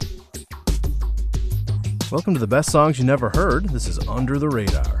Welcome to the best songs you never heard. This is Under the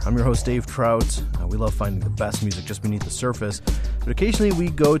Radar. I'm your host, Dave Trout. We love finding the best music just beneath the surface, but occasionally we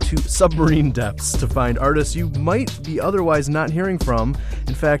go to submarine depths to find artists you might be otherwise not hearing from.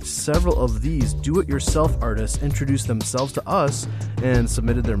 In fact, several of these do-it-yourself artists introduced themselves to us and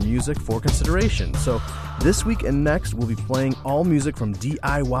submitted their music for consideration. So this week and next, we'll be playing all music from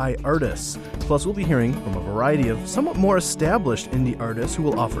DIY artists. Plus, we'll be hearing from a variety of somewhat more established indie artists who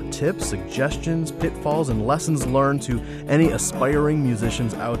will offer tips, suggestions, pitfalls, and lessons learned to any aspiring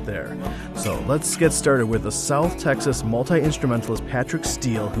musicians out there. So let's get started with the South Texas multi-instrumentalist Patrick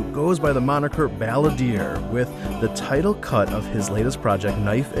Steele, who goes by the moniker Balladeer, with the title cut of his latest project,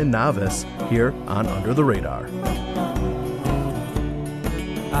 Knife and Novice, here on Under the Radar.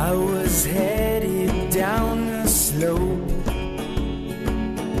 I was headed down the slope,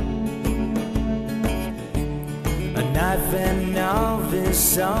 a knife and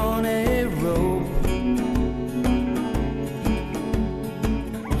novice on a rope.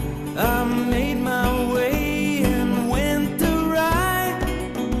 I made my way and went the right,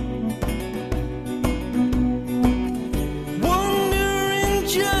 wondering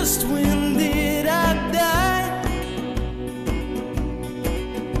just when did I die.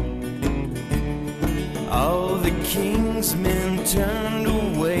 All the king's men turned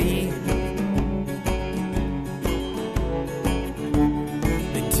away.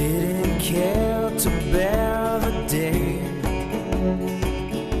 They didn't care to bear the day.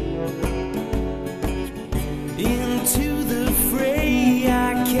 Into the fray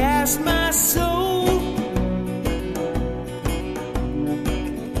I cast my soul,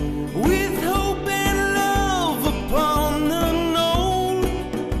 with hope and love upon the knoll.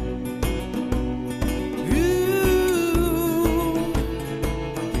 Ooh,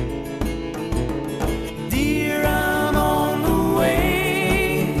 dear, I'm on the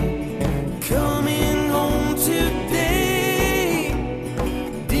way, coming home today.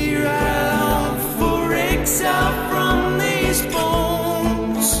 Dear, I long for exile from these bones.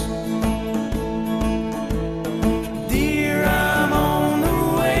 Dear, I'm on the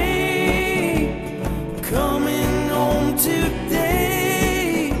way, coming home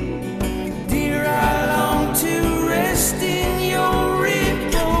today. Dear, I long to rest in your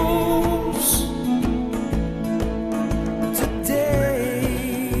repose today.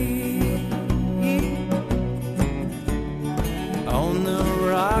 On the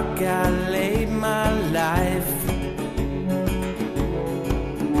rock I laid my life,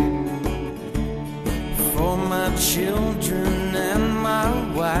 for my children and my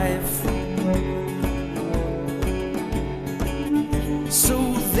wife, so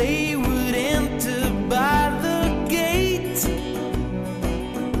they would enter by the gate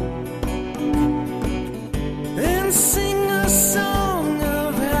and sing a song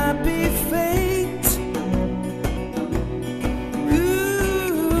of happy fate. Ooh,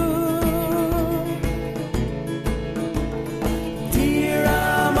 dear,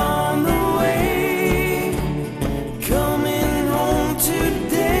 I'm on the way, coming home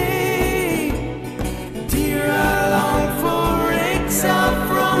today. Dear, I long for exile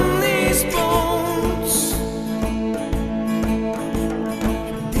from these bones.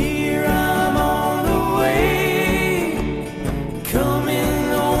 Dear, I'm on the way,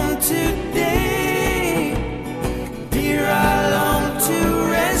 coming home today. Dear, I long to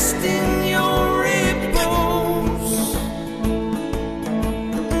rest in your repose.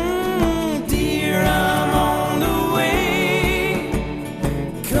 Dear, I'm on the way,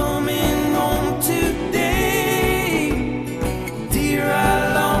 coming home today. Dear,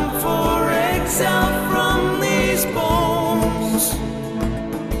 I long for exile from these bones.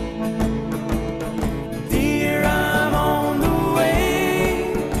 Dear, I'm on the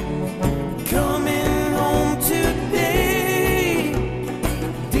way, coming home today.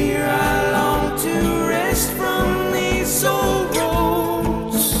 Dear, I long to rest from these sorrows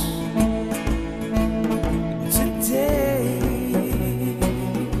today.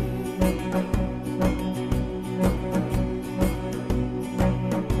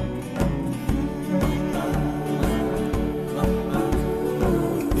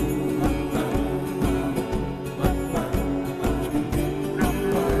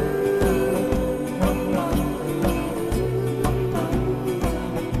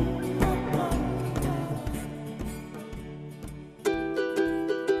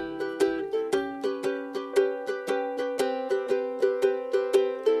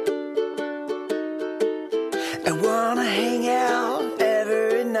 I wanna hang out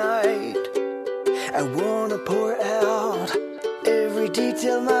every night. I wanna pour out every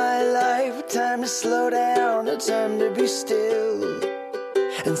detail of my life. Time to slow down, a time to be still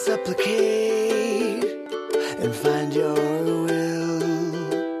and supplicate and find your will.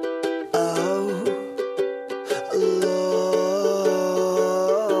 Oh,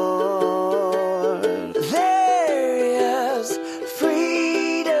 Lord, there is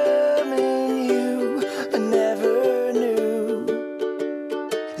freedom in you I never knew.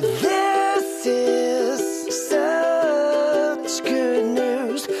 This is such good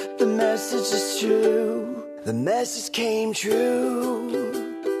news. The message is true. The message came true.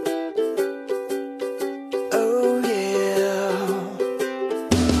 Oh yeah.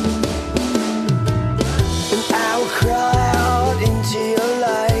 And I will crawl out into your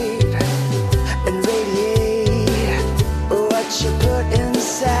light and radiate what you put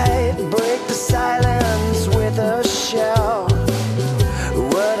inside. Break the silence with a shout.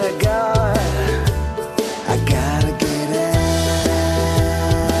 What I got, I gotta get out.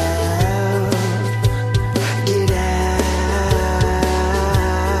 Get out.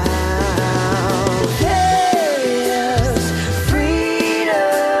 There is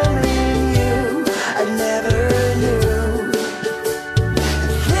freedom in you I never knew.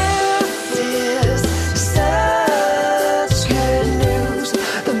 This is such good news.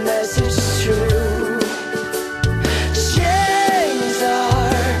 The message is true. Chains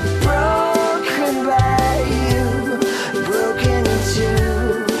are broken by you, broken in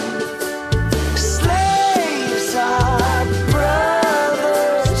two. Slaves are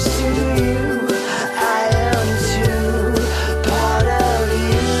brothers to you. I am too, part of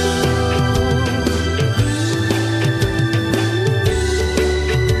you.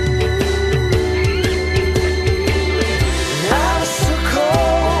 I was so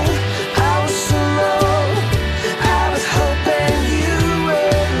cold, I was so low. I was hoping you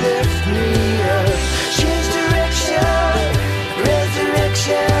would lift me up. Change direction,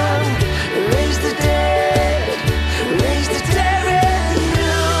 resurrection, raise the dead with you.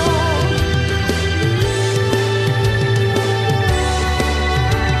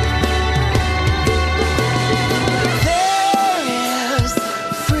 There is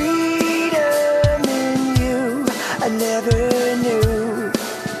freedom in you I never knew.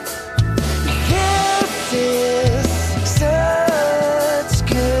 This is such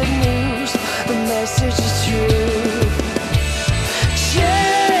good news. The message is true.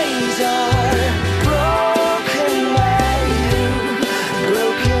 Chains are broken by you,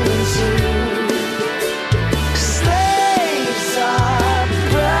 broken in two. Slaves are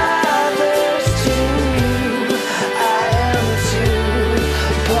brothers to you. I am too,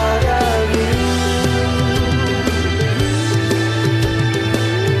 part of you.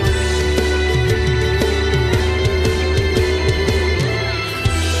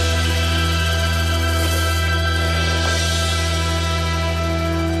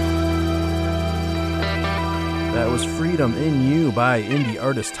 That was Freedom in You by indie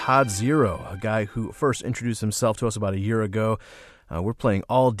artist Todd Zero, a guy who first introduced himself to us about a year ago. We're playing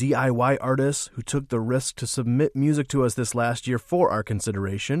all DIY artists who took the risk to submit music to us this last year for our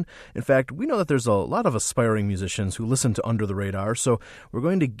consideration. In fact, we know that there's a lot of aspiring musicians who listen to Under the Radar, so we're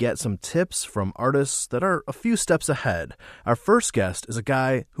going to get some tips from artists that are a few steps ahead. Our first guest is a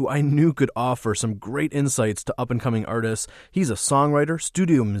guy who I knew could offer some great insights to up-and-coming artists. He's a songwriter,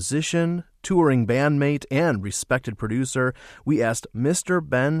 studio musician, touring bandmate, and respected producer. We asked Mr.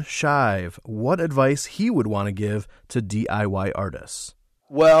 Ben Shive what advice he would want to give to DIY artists.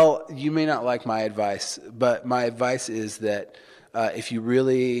 Well, you may not like my advice, but my advice is that if you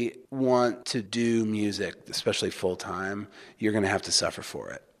really want to do music, especially full-time, you're going to have to suffer for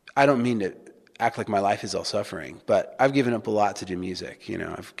it. I don't mean to act like my life is all suffering, but I've given up a lot to do music. You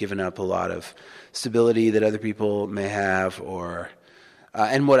know, I've given up a lot of stability that other people may have, or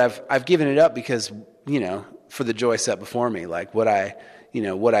and what I've given it up because, you know, for the joy set before me. Like what I've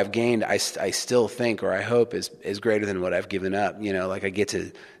gained, I still think, or I hope, is greater than what I've given up. You know, like I get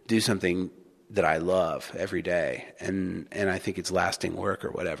to do something that I love every day, and I think it's lasting work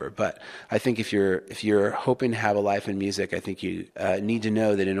or whatever. But I think if you're hoping to have a life in music, I think you need to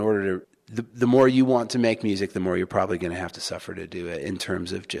know that in order to the more you want to make music, the more you're probably going to have to suffer to do it, in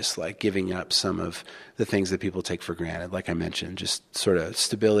terms of just like giving up some of the things that people take for granted. Like I mentioned, just sort of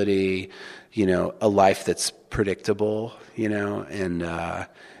stability, you know, a life that's predictable, you know, and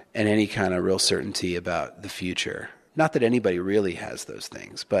any kind of real certainty about the future. Not that anybody really has those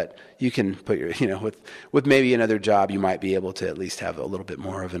things, but you can put your, you know, with maybe another job, you might be able to at least have a little bit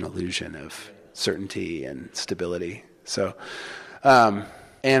more of an illusion of certainty and stability. So,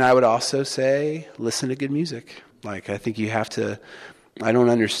 and I would also say, listen to good music. Like, I think you have to, I don't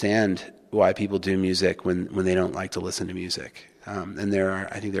understand why people do music when they don't like to listen to music. And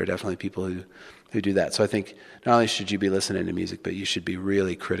I think there are definitely people who do that. So I think not only should you be listening to music, but you should be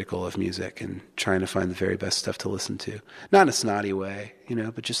really critical of music and trying to find the very best stuff to listen to. Not in a snotty way,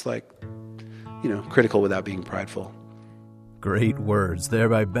 but just like, critical without being prideful. Great words there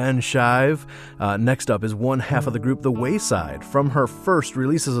by Ben Shive. Next up is one half of the group The Wayside. From her first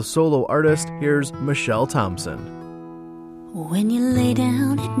release as a solo artist, here's Michelle Thompson. When you lay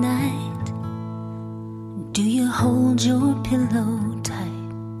down at night, do you hold your pillow tight?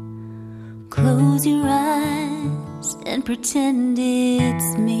 Close your eyes and pretend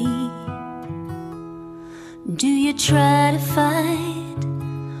it's me. Do you try to fight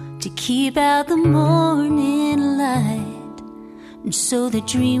to keep out the morning light? And so the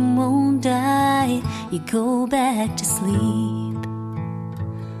dream won't die, you go back to sleep.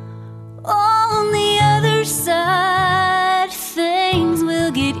 On the other side, things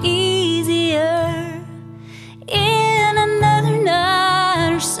will get easier. In another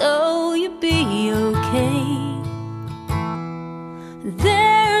night or so, you'll be okay.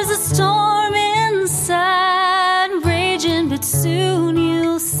 There's a storm inside raging, but soon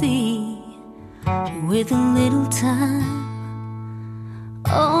you'll see. With a little time,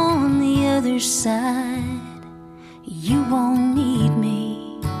 on the other side, you won't need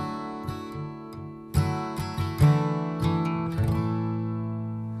me.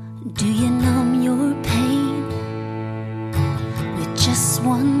 Do you numb your pain with just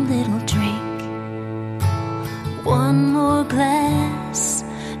one little drink? One more glass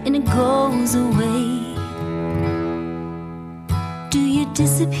and it goes away. Do you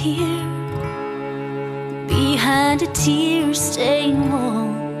disappear behind a tear-stained wall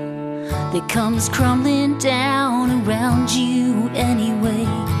that comes crumbling down around you anyway?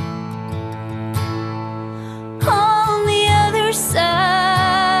 On the other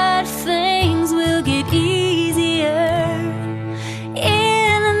side, things will get easier.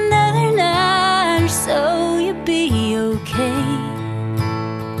 In another night or so, you'll be okay.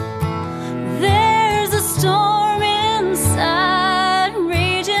 There's a storm inside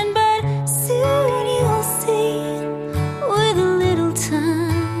raging, but soon you'll see. With a little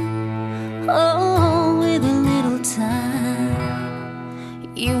time, oh, with a little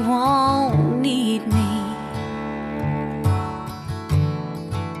time, you won't need me.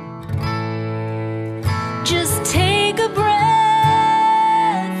 Just take a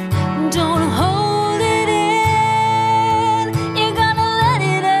breath, don't hold it in. You're gonna let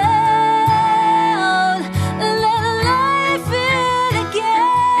it out, let life in again.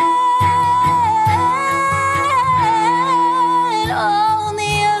 On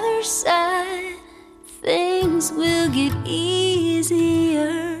the other side, things will get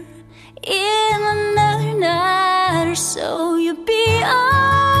easier. In another night or so, you'll be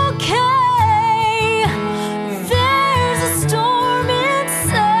okay. There's a storm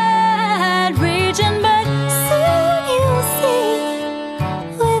inside raging, but soon you'll see.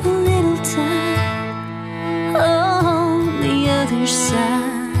 With a little time, on the other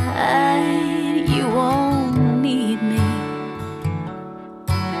side, you won't need me.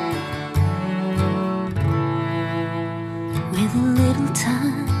 With a little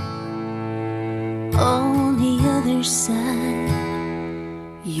time, on the other side,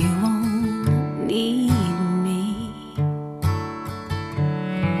 you won't need me.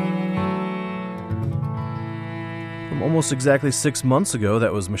 From almost exactly 6 months ago,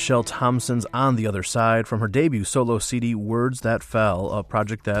 that was Michelle Thompson's On the Other Side from her debut solo CD, Words That Fell, a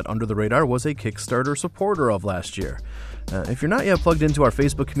project that Under the Radar was a Kickstarter supporter of last year. If you're not yet plugged into our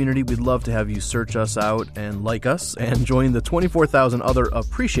Facebook community, we'd love to have you search us out and like us and join the 24,000 other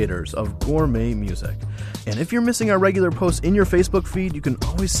appreciators of gourmet music. And if you're missing our regular posts in your Facebook feed, you can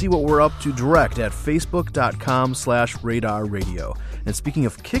always see what we're up to direct at facebook.com/Radar Radio. And speaking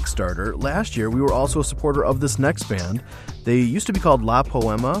of Kickstarter, last year we were also a supporter of this next band. They used to be called La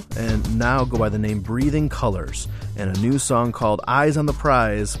Poema and now go by the name Breathing Colors. And a new song called Eyes on the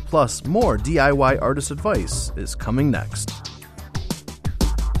Prize, plus more DIY artist advice, is coming next.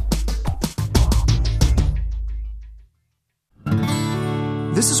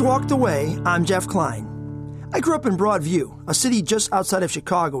 This is Walked Away. I'm Jeff Klein. I grew up in Broadview, a city just outside of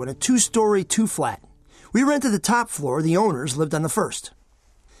Chicago, in a 2-story, 2-flat. We rented the top floor. The owners lived on the first.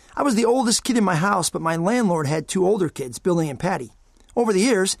 I was the oldest kid in my house, but my landlord had 2 older kids, Billy and Patty. Over the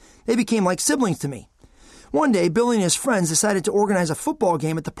years, they became like siblings to me. One day, Billy and his friends decided to organize a football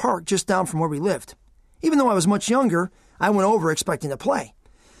game at the park just down from where we lived. Even though I was much younger, I went over expecting to play.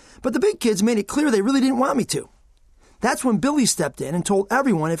 But the big kids made it clear they really didn't want me to. That's when Billy stepped in and told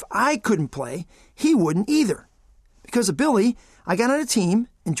everyone if I couldn't play, he wouldn't either. Because of Billy, I got on a team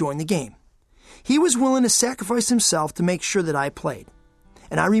and joined the game. He was willing to sacrifice himself to make sure that I played.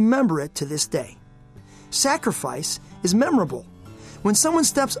 And I remember it to this day. Sacrifice is memorable. When someone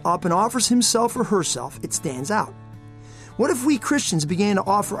steps up and offers himself or herself, it stands out. What if we Christians began to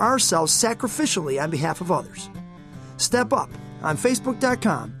offer ourselves sacrificially on behalf of others? Step up on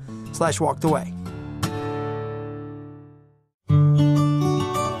Facebook.com/walktheway.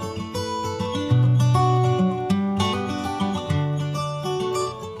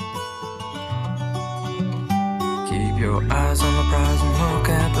 Keep your eyes on the prize and look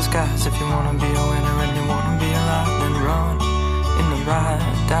at the skies. If you want to be a winner and you want to be alive, then run in the right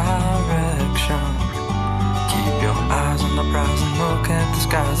direction. Keep your eyes on the prize and look at the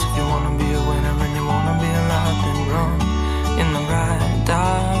skies. If you want to be a winner and you want to be alive, then run in the right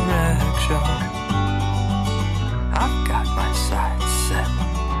direction. I've got my sights set.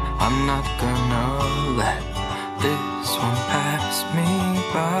 I'm not gonna let this one pass me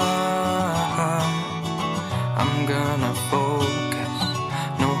by. I'm gonna focus,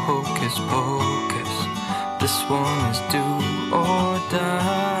 no hocus pocus. This one is do or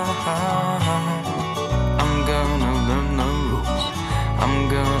die. I'm gonna learn the rules, I'm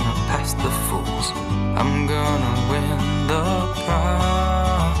gonna pass the fools, I'm gonna win the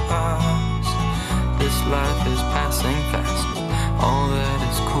prize. This life is passing fast, all that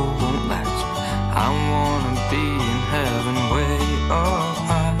is cool won't last. I wanna be in heaven way up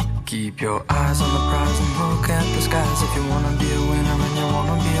high. Keep your eyes on the prize and look at the skies. If you wanna be a winner and you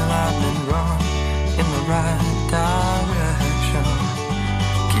wanna be alive, then run in the right direction.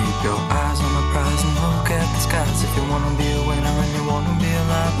 Keep your eyes on the prize and look at the skies. If you wanna be a winner and you wanna be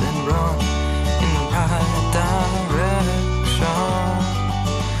alive, then run in the right direction.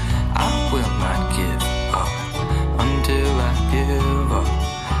 I will not give up until I give up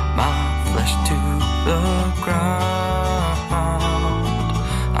my flesh to the ground.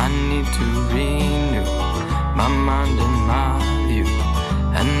 I need to renew my mind and my view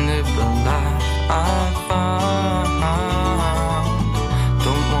and live the life I found.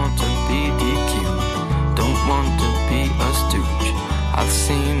 Don't want to be DQ, don't want to be a stooge. I've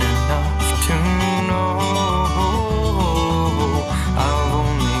seen enough to know I've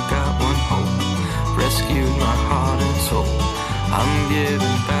only got one hope, rescued my heart and soul. I'm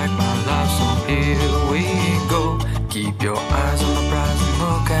giving back my life, so here we go. Keep your eyes on the prize and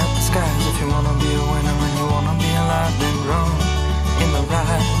look at the skies. If you wanna be a winner and you wanna be alive, then run in the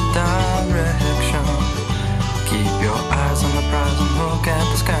right direction. Keep your eyes on the prize and look at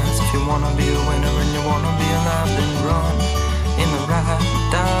the skies. If you wanna be a winner and you wanna be alive, then run in the right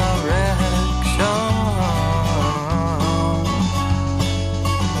direction.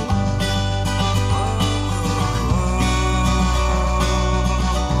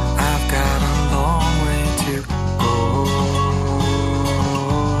 I've got a long way to go.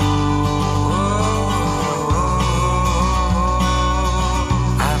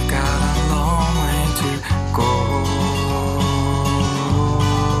 I've got a long way to go.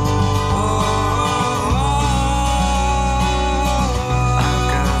 I've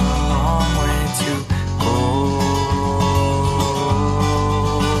got a long way to go.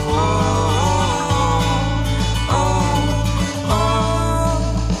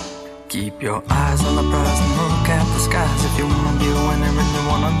 Keep your eyes on the prize and look at the skies. If you wanna be a winner and you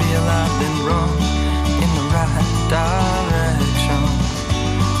wanna be alive, then run in the right direction.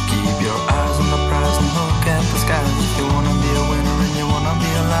 Keep your eyes on the prize and look at the skies. If you wanna be a winner and you wanna be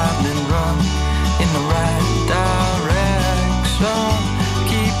alive, then run in the right direction.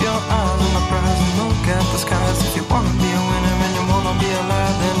 Keep your eyes on the prize and look at the skies. If you wanna be a winner and you wanna be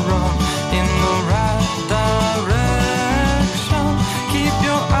alive, then run in the right direction. Keep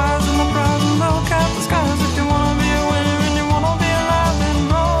your eyes on the prize and look at the skies. If you wanna be a winner and you wanna be alive, then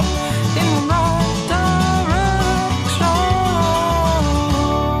run in the right direction.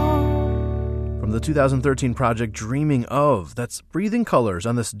 From the 2013 project Dreaming Of, that's Breathing Colors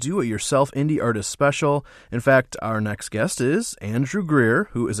on this do-it-yourself indie artist special. In fact, our next guest is Andrew Greer,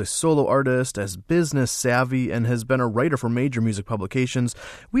 who is a solo artist, as business savvy, and has been a writer for major music publications.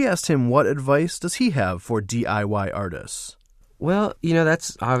 We asked him what advice does he have for DIY artists. Well,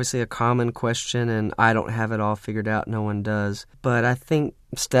 that's obviously a common question, and I don't have it all figured out. No one does. But I think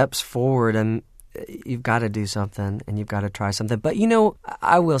steps forward, and you've got to do something, and you've got to try something. But,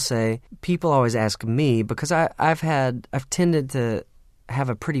 I will say, people always ask me, because I've tended to have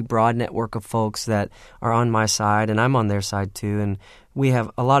a pretty broad network of folks that are on my side, and I'm on their side too, and we have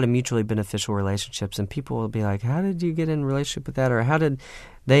a lot of mutually beneficial relationships, and people will be like, how did you get in a relationship with that? Or how did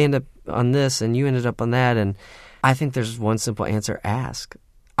they end up on this, and you ended up on that? And I think there's one simple answer: ask.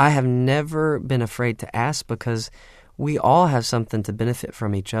 I have never been afraid to ask, because we all have something to benefit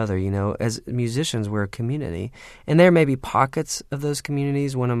from each other. As musicians, we're a community, and there may be pockets of those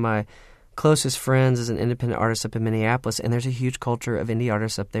communities. One of my closest friends is an independent artist up in Minneapolis, and there's a huge culture of indie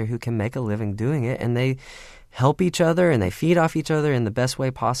artists up there who can make a living doing it, and they help each other and they feed off each other in the best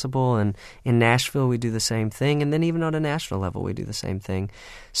way possible. And in Nashville, we do the same thing. And then even on a national level, we do the same thing.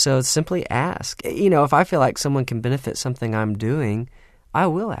 So simply ask. If I feel like someone can benefit something I'm doing, I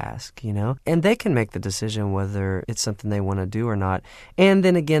will ask, and they can make the decision whether it's something they want to do or not. And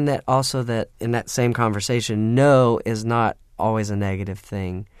then again, that in that same conversation, no is not always a negative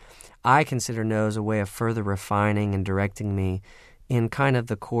thing. I consider no as a way of further refining and directing me in kind of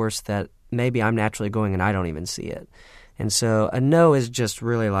the course that maybe I'm naturally going and I don't even see it. And so a no is just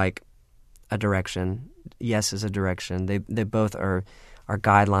really like a direction. Yes is a direction. They both are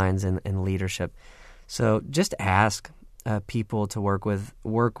guidelines in leadership. So just ask people to work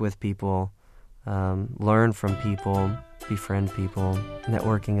with people, learn from people, befriend people.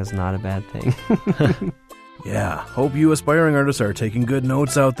 Networking is not a bad thing. Yeah, hope you aspiring artists are taking good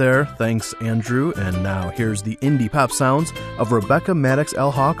notes out there. Thanks, Andrew. And now here's the indie pop sounds of Rebecca Maddox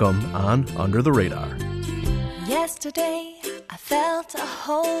L. Hawcom on Under the Radar. Yesterday, I felt a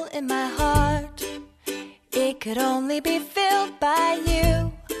hole in my heart. It could only be filled by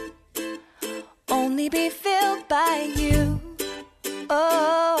you. Only be filled by you.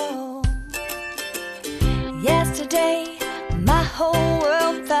 Oh. Yesterday, my whole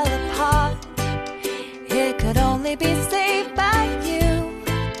world fell apart. It could only be saved by you.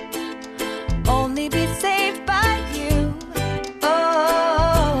 Only be saved by you.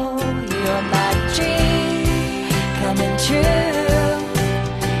 Oh, you're my dream coming true.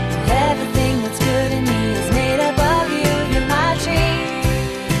 Everything that's good in me is made up of you. You're my dream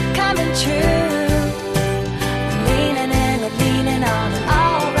coming true. I'm leaning and I'm leaning on and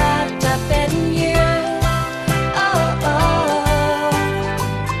all wrapped up in you.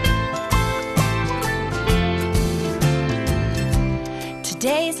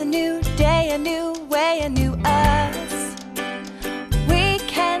 Today's a new day, a new way, a new us. We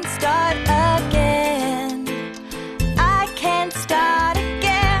can start again. I can start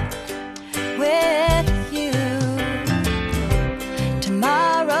again with you.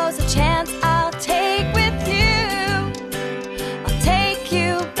 Tomorrow's a chance I'll take with you. I'll take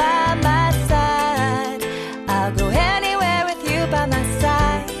you by my side. I'll go anywhere with you by my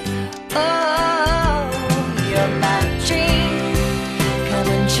side. Oh, you're my dream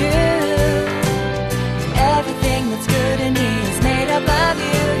true. Everything that's good in me is made up of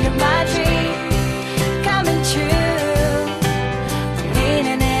you. You're my dream coming true. I'm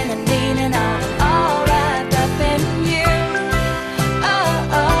leaning in and leaning on, all wrapped up in you. Oh,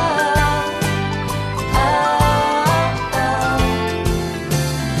 oh, oh, oh.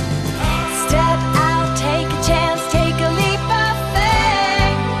 Step out, take a chance, take a leap of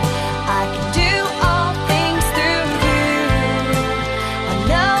faith. I can do all things through you. I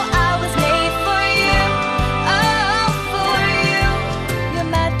know I was made for you, oh, for you.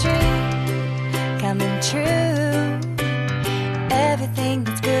 You're my dream coming true. Everything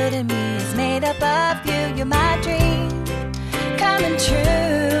that's good in me is made up of you. You're my dream coming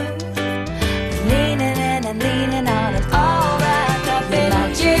true. Leaning in and leaning on and all wrapped up in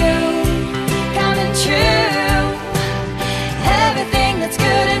you. Coming true. Everything that's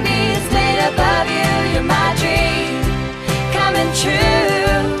good in me is made up of you. You're my dream coming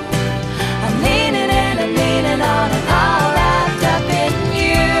true. I'm leaning in and leaning on and all wrapped up in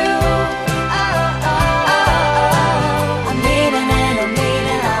you. Oh, oh, oh, oh. I'm leaning in and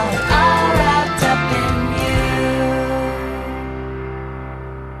leaning on and all wrapped up in you.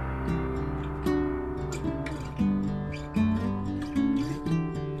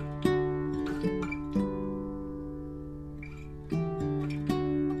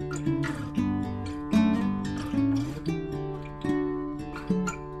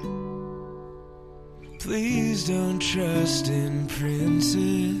 Please don't trust in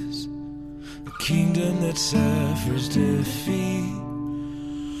princes, a kingdom that suffers defeat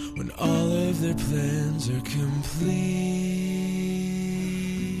when all of their plans are complete.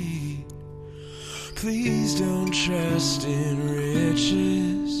 Please don't trust in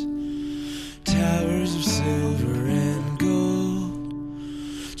riches, towers of silver and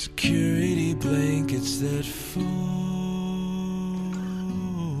gold, security blankets that fold.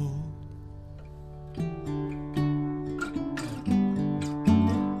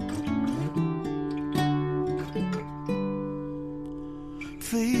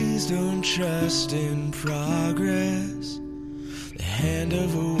 Please don't trust in progress, the hand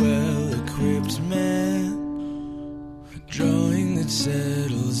of a well-equipped man, a drawing that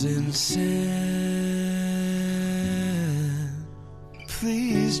settles in sand.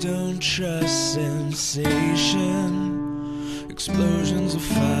 Please don't trust sensation, explosions of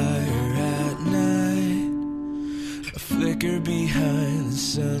fire flicker behind the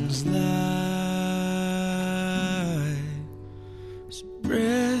sun's light. As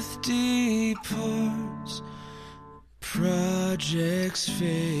breath departs, projects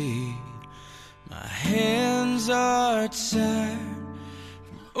fade. My hands are tired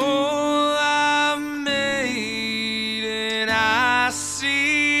from all I've made, and I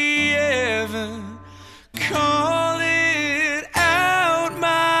see heaven calling out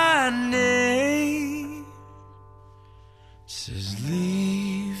my name. Says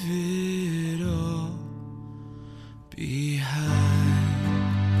leave it all behind.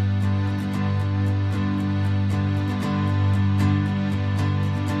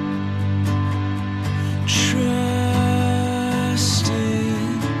 Trust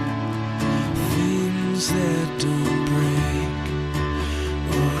in things that don't break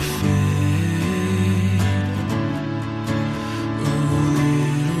or fade. Oh,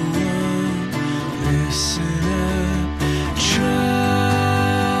 little one, listen up.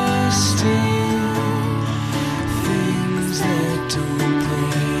 Trust in things that don't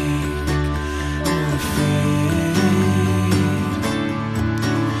break or fade.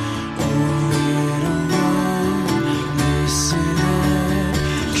 Oh, little one, listen up.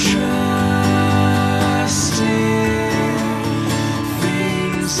 Trust in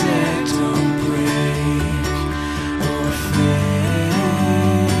things that don't break or fade.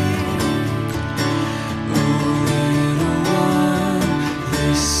 Oh, little one,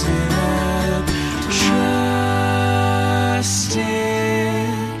 listen up. Trust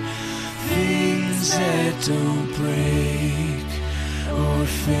in things that don't break or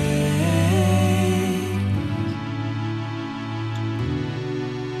fade.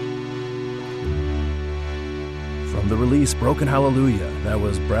 From the release Broken Hallelujah, that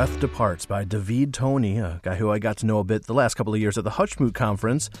was Breath Departs by David Tony, a guy who I got to know a bit the last couple of years at the Hutchmoot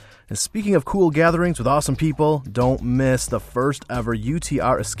Conference. And speaking of cool gatherings with awesome people, don't miss the first ever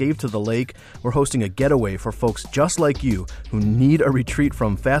UTR Escape to the Lake. We're hosting a getaway for folks just like you who need a retreat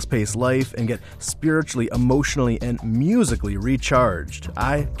from fast-paced life and get spiritually, emotionally, and musically recharged.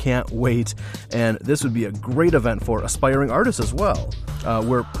 I can't wait, and this would be a great event for aspiring artists as well.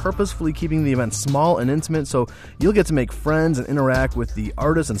 We're purposefully keeping the event small and intimate, so you'll get to make friends and interact with the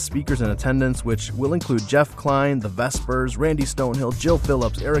artists and speakers in attendance, which will include Jeff Klein, The Vespers, Randy Stonehill, Jill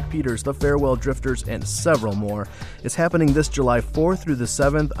Phillips, Eric Peters, The Farewell Drifters, and several more. It's happening this July 4th through the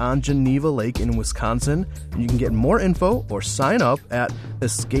 7th on Geneva Lake in Wisconsin. You can get more info or sign up at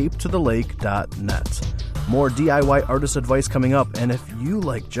escapetothelake.net. More DIY artist advice coming up, and if you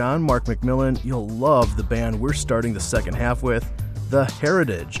like John Mark McMillan, you'll love the band we're starting the second half with. The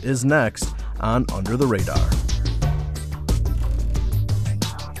Heritage is next on Under the Radar.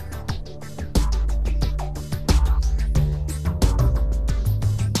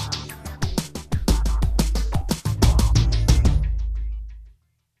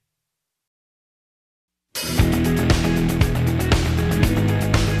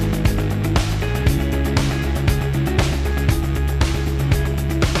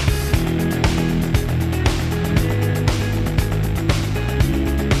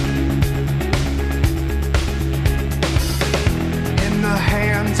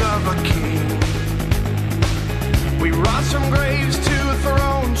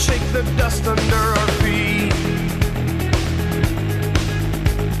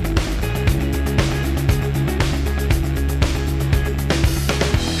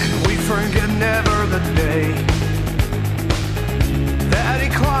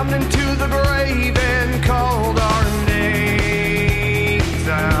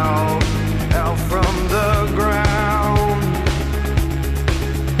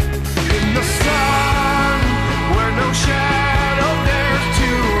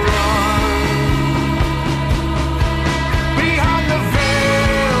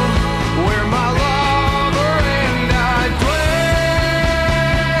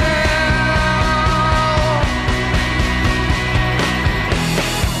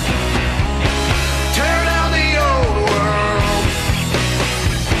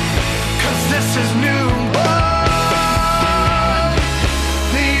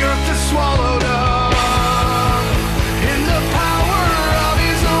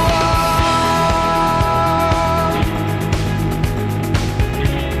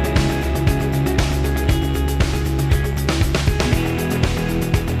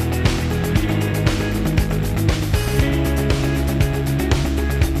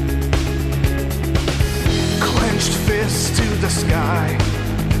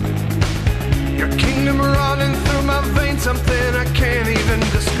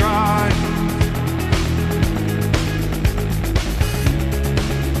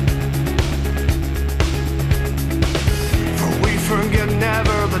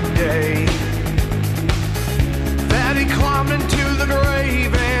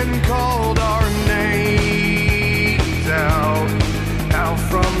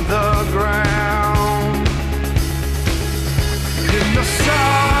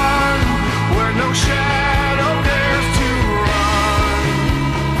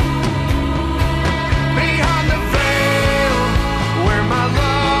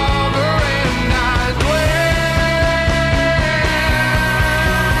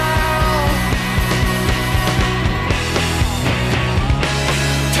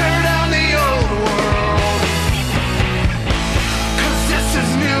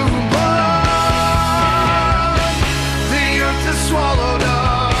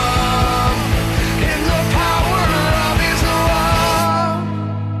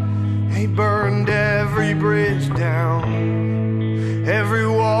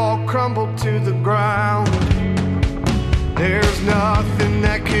 to the ground. There's nothing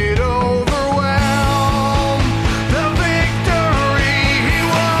that could overwhelm the victory he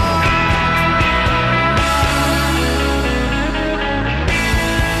won.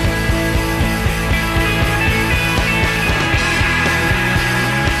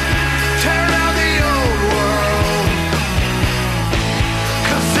 Tear down the old world,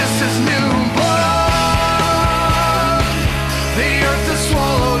 'cause this is new blood. The earth is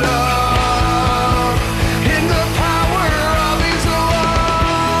swallowed up in the power of his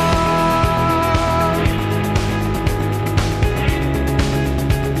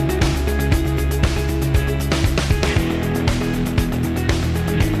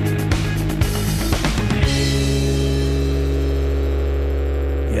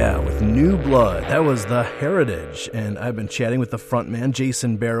Yeah, with New Blood. That was The Heritage, and I've been chatting with the frontman,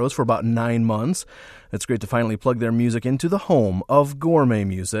 Jason Barrows, for about 9 months. It's great to finally plug their music into the home of gourmet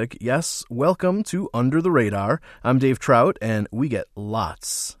music. Yes, welcome to Under the Radar. I'm Dave Trout, and we get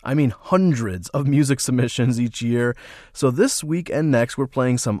lots, hundreds of music submissions each year. So this week and next, we're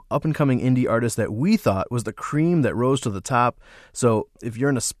playing some up-and-coming indie artists that we thought was the cream that rose to the top. So if you're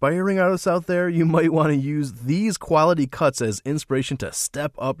an aspiring artist out there, you might want to use these quality cuts as inspiration to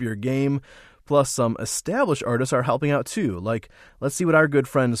step up your game. Plus, some established artists are helping out too. Like, let's see what our good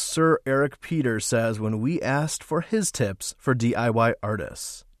friend Sir Eric Peters says when we asked for his tips for DIY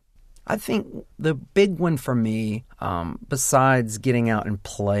artists. I think the big one for me, besides getting out and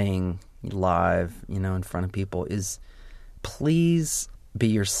playing live, in front of people, is please be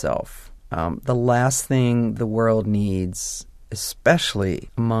yourself. The last thing the world needs, especially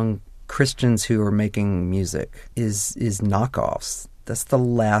among Christians who are making music, is knockoffs. That's the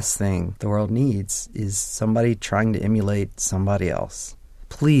last thing the world needs, is somebody trying to emulate somebody else.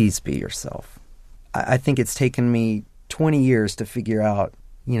 Please be yourself. I think it's taken me 20 years to figure out,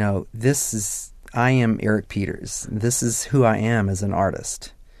 I am Eric Peters. This is who I am as an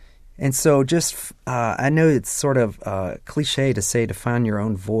artist. And so I know it's sort of cliche to say to find your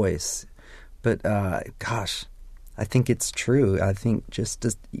own voice, but gosh, I think it's true. I think just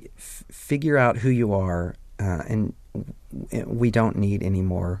figure out who you are, and we don't need any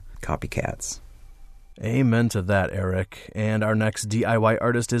more copycats. Amen to that, Eric. And our next DIY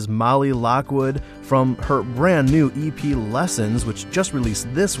artist is Molly Lockwood from her brand new EP Lessons, which just released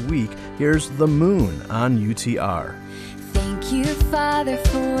this week. Here's The Moon on UTR. Thank you, Father,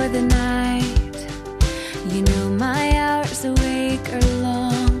 for the night. You know my hours awake are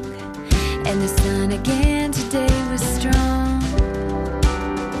long, and the sun again today was strong.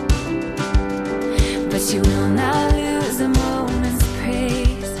 But you will not lose a moment's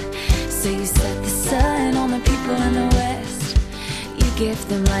praise. So you set the sun on the people in the west. You give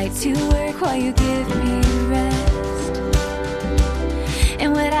them light to work while you give me rest.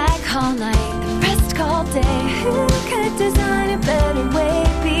 And what I call night, the rest call day. Who could design a better way?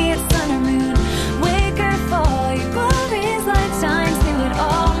 Be it sun or moon, wake or fall. Your glory's light shines through it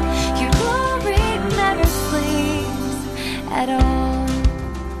all. Your glory never sleeps at all.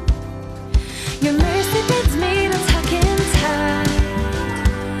 Your mercy bids me to tuck in tight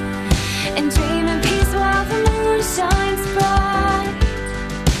and dream in peace while the moon shines bright.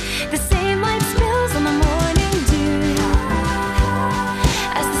 The same light spills on the morning dew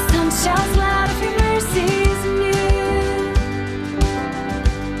as the sun shouts loud of your mercies new.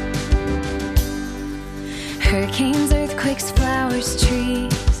 Hurricanes, earthquakes, flowers,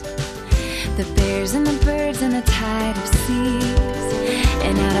 trees, the bears and the birds and the tide of seas.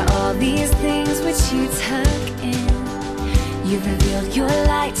 And out of all these things which you took in, you've revealed your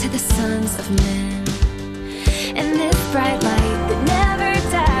light to the sons of men. And this bright light that never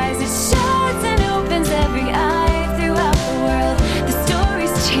dies, it shines and opens every eye throughout the world. The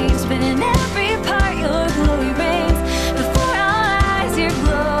story's changed, but in every part your glory reigns. Before our eyes your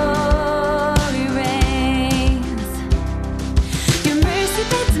glory reigns. Your mercy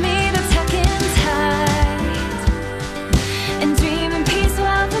bids me to tuck in tight and dream in peace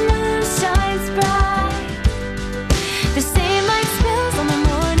while the moon shines bright. The same light spills on the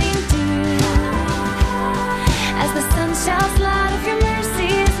morning dew as the sun shouts loud of your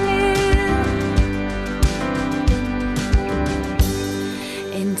mercies new.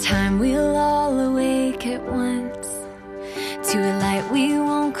 In time we'll all awake at once to a light we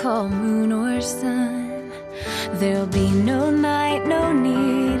won't call moon or sun. There'll be no night, no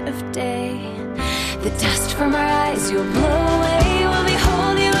need of day. The dust from our eyes you'll blow away. We'll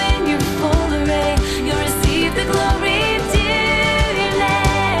behold you in your full array. You'll receive the glory due your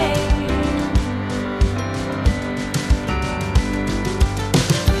name.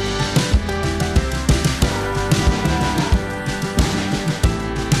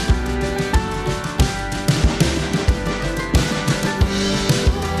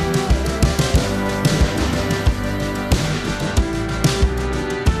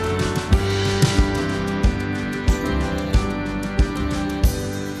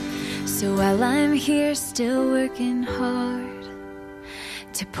 here still working hard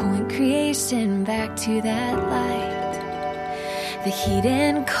to point creation back to that light. The heat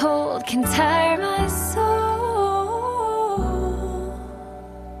and cold can tire my soul.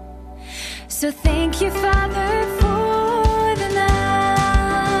 So thank you, Father, for the night.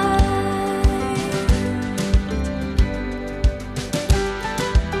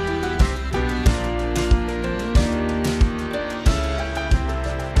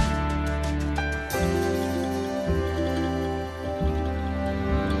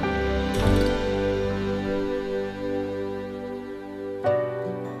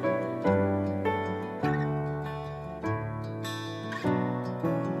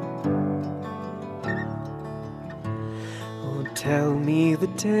 Tell me the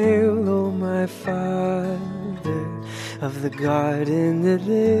tale, oh my Father, of the garden that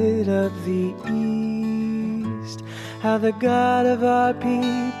lit up the east. How the God of our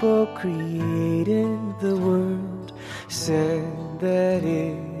people created the world, said that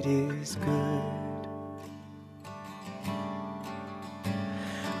it is good.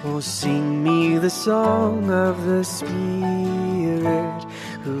 Oh, sing me the song of the Spirit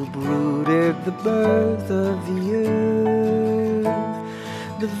who brooded the birth of the earth,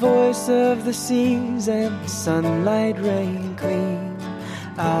 the voice of the seas and sunlight rain clean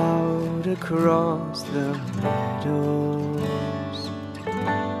out across the meadows.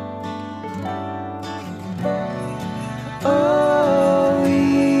 Oh,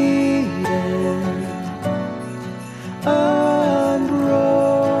 Eden, unbroken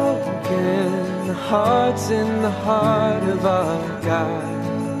hearts in the heart of our God.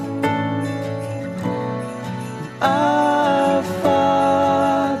 Our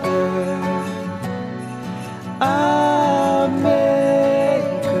Father, our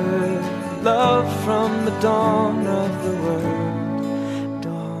Maker, love from the dawn of the world,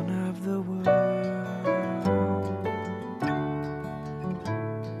 dawn of the world.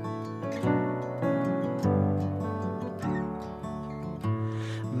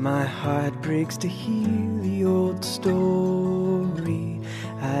 My heart breaks to hear the old story.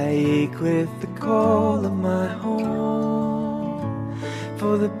 I ache with the call of my home,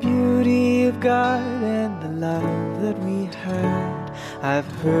 for the beauty of God and the love that we had. I've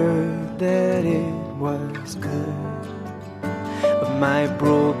heard that it was good, but my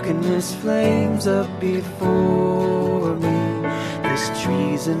brokenness flames up before me, this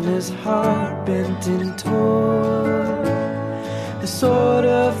treasonous heart bent in torn. The sword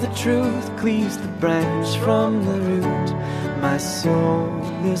of the truth cleaves the branch from the root. My soul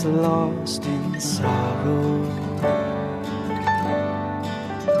is lost in sorrow.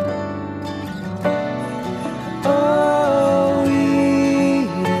 Oh,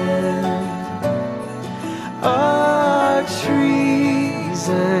 Eden, our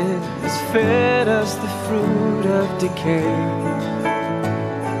treason has fed us the fruit of decay.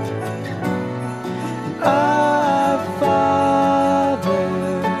 Our Father,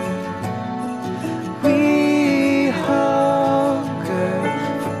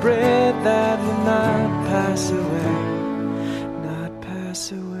 bread that will not pass away, not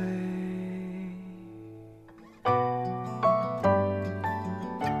pass away.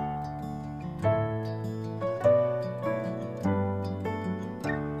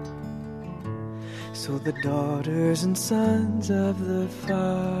 So the daughters and sons of the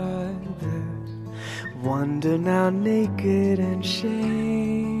Father wander now naked and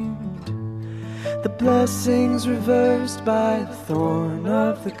shamed. The blessings reversed by the thorn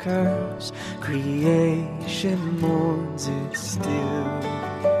of the curse. Creation mourns it still,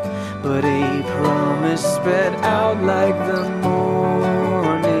 but a promise spread out like the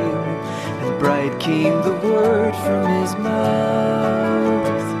morning, and bright came the word from his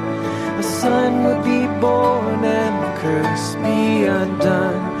mouth. A son would be born and the curse be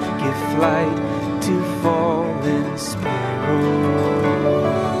undone. Give flight to fallen sparrows.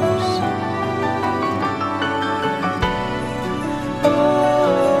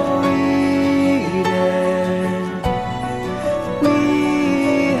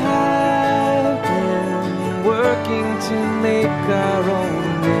 To make our own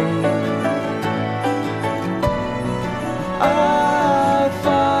name. Our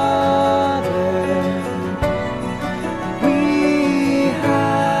Father, we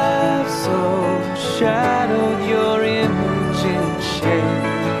have so shadowed your image in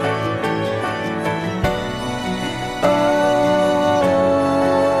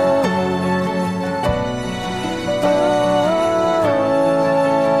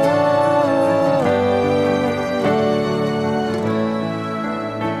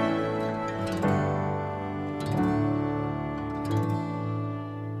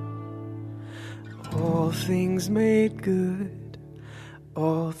good.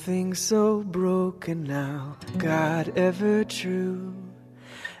 All things so broken now, God ever true,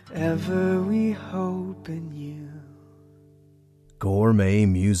 ever we hope in you. Gourmet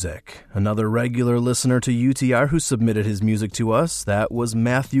Music. Another regular listener to UTR who submitted his music to us. That was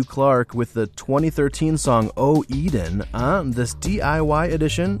Matthew Clark with the 2013 song Oh Eden on this DIY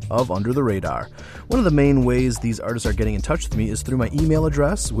edition of Under the Radar. One of the main ways these artists are getting in touch with me is through my email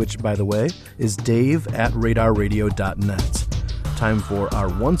address, which, by the way, is dave@radarradio.net. Time for our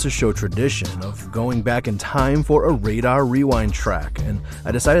once-a-show tradition of going back in time for a Radar Rewind track. And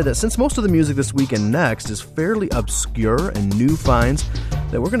I decided that since most of the music this week and next is fairly obscure and new finds,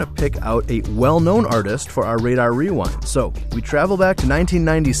 that we're going to pick out a well-known artist for our Radar Rewind. So we travel back to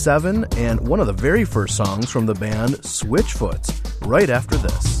 1997 and one of the very first songs from the band Switchfoot, right after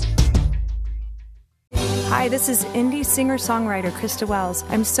this. Hi, this is indie singer-songwriter Krista Wells.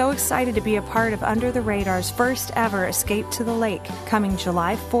 I'm so excited to be a part of Under the Radar's first ever Escape to the Lake, coming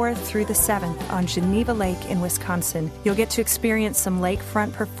July 4th through the 7th on Geneva Lake in Wisconsin. You'll get to experience some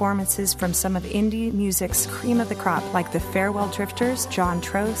lakefront performances from some of indie music's cream of the crop, like the Farewell Drifters, John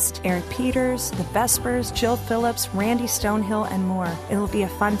Trost, Eric Peters, the Vespers, Jill Phillips, Randy Stonehill, and more. It'll be a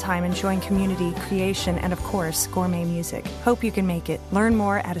fun time enjoying community, creation, and of course, gourmet music. Hope you can make it. Learn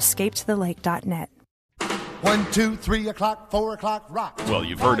more at escapetothelake.net. 1, 2, 3 o'clock, 4 o'clock, rock. Well,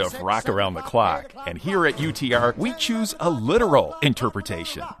 you've heard of Rock Around the Clock, and here at UTR, we choose a literal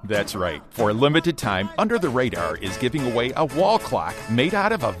interpretation. That's right. For a limited time, Under the Radar is giving away a wall clock made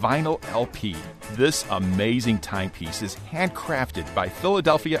out of a vinyl LP. This amazing timepiece is handcrafted by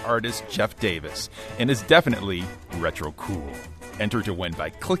Philadelphia artist Jeff Davis and is definitely retro cool. Enter to win by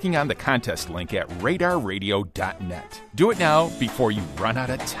clicking on the contest link at radarradio.net. Do it now before you run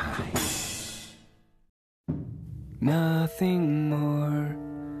out of time. Nothing more,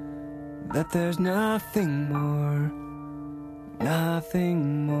 that there's nothing more,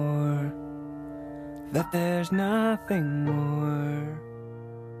 nothing more, that there's nothing more.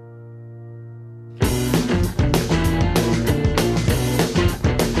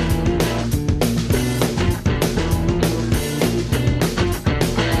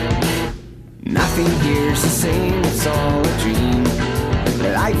 Nothing here's the same, it's all a dream,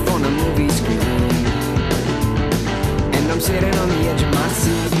 life on a movie screen. I'm sitting on the edge of my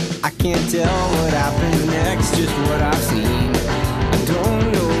seat. I can't tell what happens next, just what I've seen. I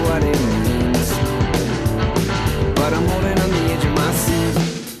don't know what it means, but I'm holding on the edge of my seat.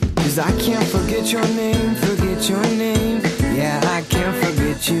 'Cause I can't forget your name, forget your name. Yeah, I can't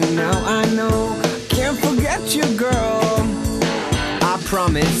forget you now, I know. Can't forget you, girl. I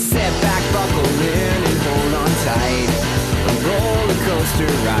promise, sit back, buckle in and hold on tight. A roller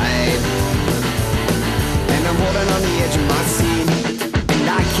coaster ride. I'm holding on the edge of my seat, and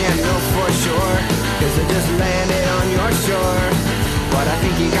I can't know for sure, 'cause I just landed on your shore. But I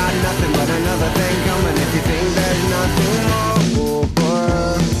think you got nothing but another thing coming if you think there's nothing more.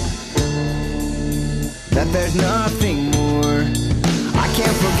 That there's nothing more. I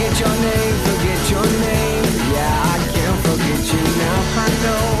can't forget your name, forget your name. Yeah, I can't forget you now, I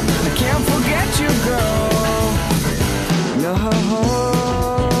know. I can't forget you, girl. No.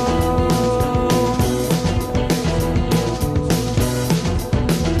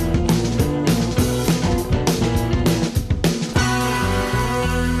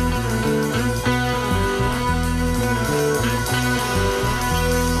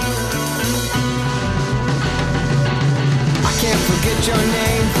 Forget your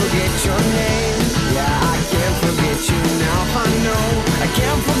name, forget your name. Yeah, I can't forget you now, I know. I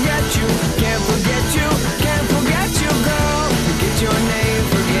can't forget you, can't forget you, can't forget you, girl. Forget your name,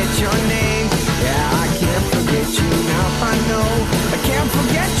 forget your name. Yeah, I can't forget you now, I know. I can't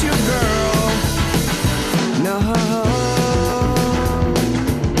forget you, girl. No.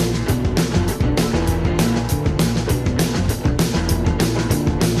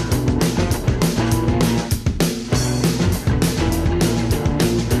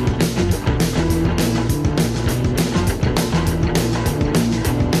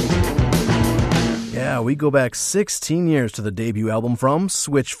 We go back 16 years to the debut album from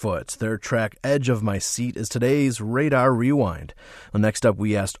Switchfoot. Their track Edge of My Seat is today's Radar Rewind. Well, next up,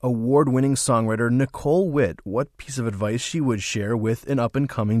 we asked award-winning songwriter Nicole Witt what piece of advice she would share with an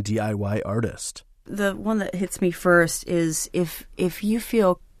up-and-coming DIY artist. The one that hits me first is if you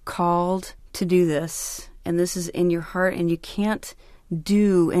feel called to do this, and this is in your heart, and you can't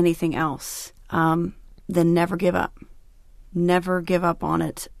do anything else, then never give up. Never give up on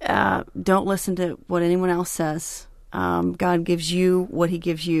it. Don't listen to what anyone else says. God gives you what he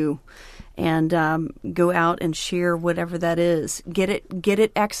gives you. And go out and share whatever that is. Get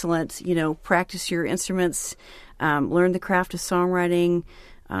it excellent. Practice your instruments. learn the craft of songwriting,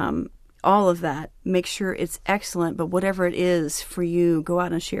 all of that. Make sure it's excellent, but whatever it is for you, go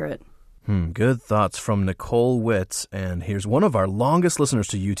out and share it. Good thoughts from Nicole Witz. And here's one of our longest listeners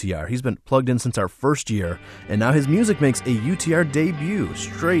to UTR. He's been plugged in since our first year, and now his music makes a UTR debut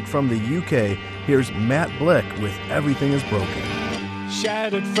straight from the UK. Here's Matt Blick with Everything is Broken.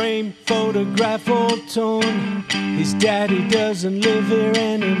 Shattered frame, photograph all torn. His daddy doesn't live here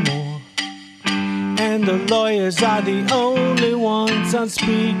anymore, and the lawyers are the only ones on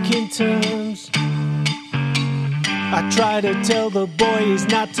speaking terms. I try to tell the boy he's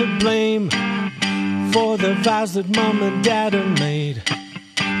not to blame for the vows that mom and dad have made,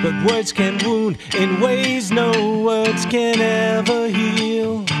 but words can wound in ways no words can ever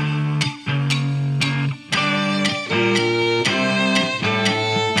heal.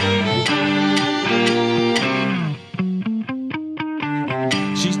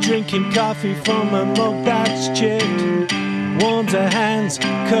 She's drinking coffee from a mug that's chipped, warms her hands,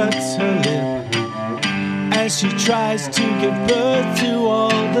 cuts her lip, as she tries to give birth to all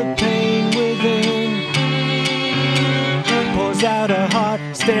the pain within. Pours out her heart,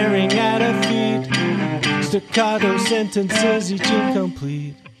 staring at her feet. Staccato sentences, each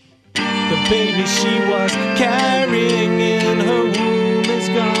incomplete. The baby she was carrying in her womb is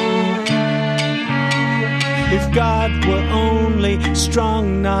gone. If God were only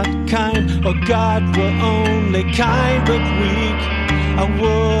strong, not kind, or God were only kind but weak, I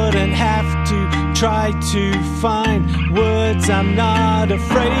wouldn't have to try to find words I'm not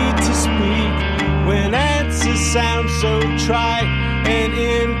afraid to speak when answers sound so trite and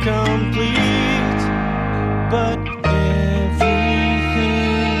incomplete. But everything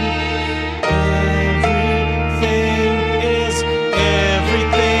is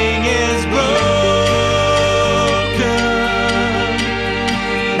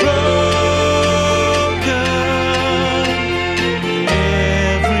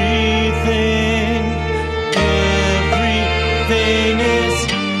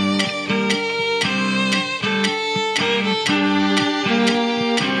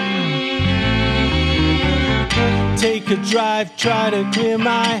a drive, try to clear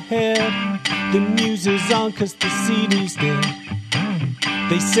my head. The news is on 'cause the CD's dead.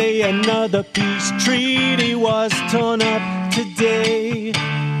 They say another peace treaty was torn up today.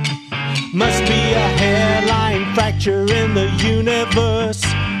 Must be a hairline fracture in the universe.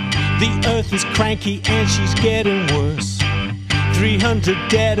 The earth is cranky and she's getting worse. 300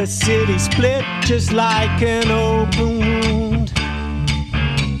 dead, a city split just like an open wound.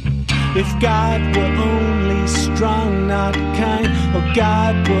 If God were only strong, not kind, or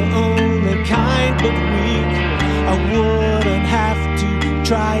God were only kind but weak, I wouldn't have to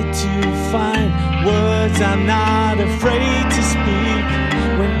try to find words I'm not afraid to speak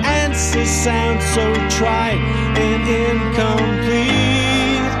when answers sound so trite and incomplete.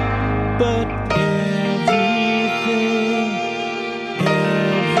 But everything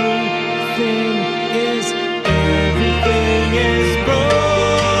is broken.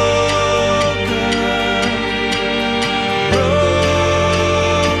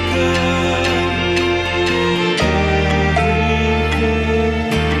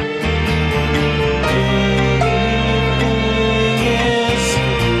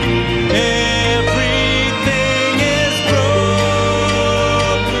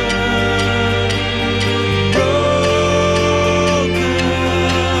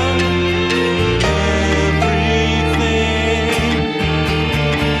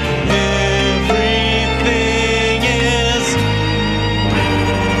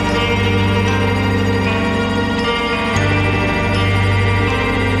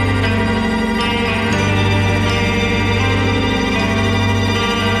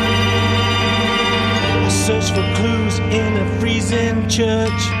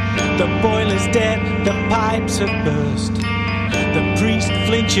 Church, the boiler's dead, the pipes have burst. The priest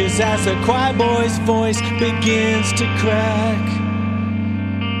flinches as the choir boy's voice begins to crack.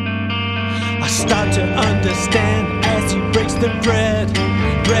 I start to understand as he breaks the bread.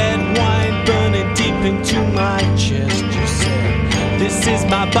 Red wine burning deep into my chest. You said, this is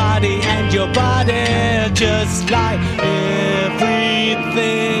my body and your body, just like everything.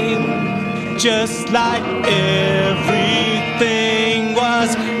 Just like everything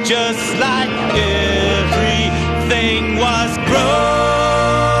was, just like everything was broken,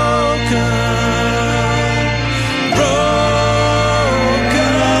 broken,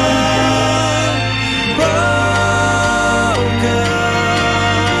 broken,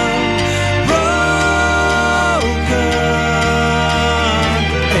 broken.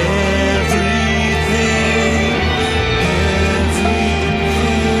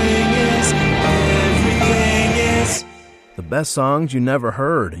 Everything is best songs you never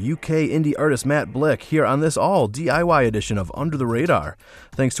heard. UK indie artist Matt Blick here on this all DIY edition of Under the Radar.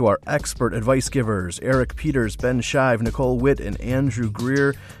 Thanks to our expert advice givers, Eric Peters, Ben Shive, Nicole Witt, and Andrew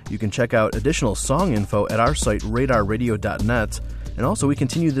Greer. You can check out additional song info at our site, radarradio.net. And also, we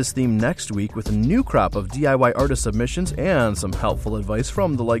continue this theme next week with a new crop of DIY artist submissions and some helpful advice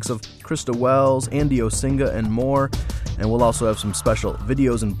from the likes of Krista Wells, Andy Osinga, and more. And we'll also have some special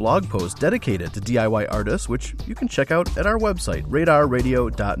videos and blog posts dedicated to DIY artists, which you can check out at our website,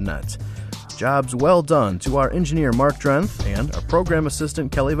 radarradio.net. Jobs well done to our engineer, Mark Drenth, and our program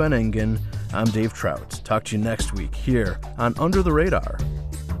assistant, Kelly Van Engen. I'm Dave Trout. Talk to you next week here on Under the Radar.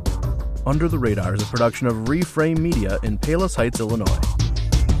 Under the Radar is a production of Reframe Media in Palos Heights, Illinois.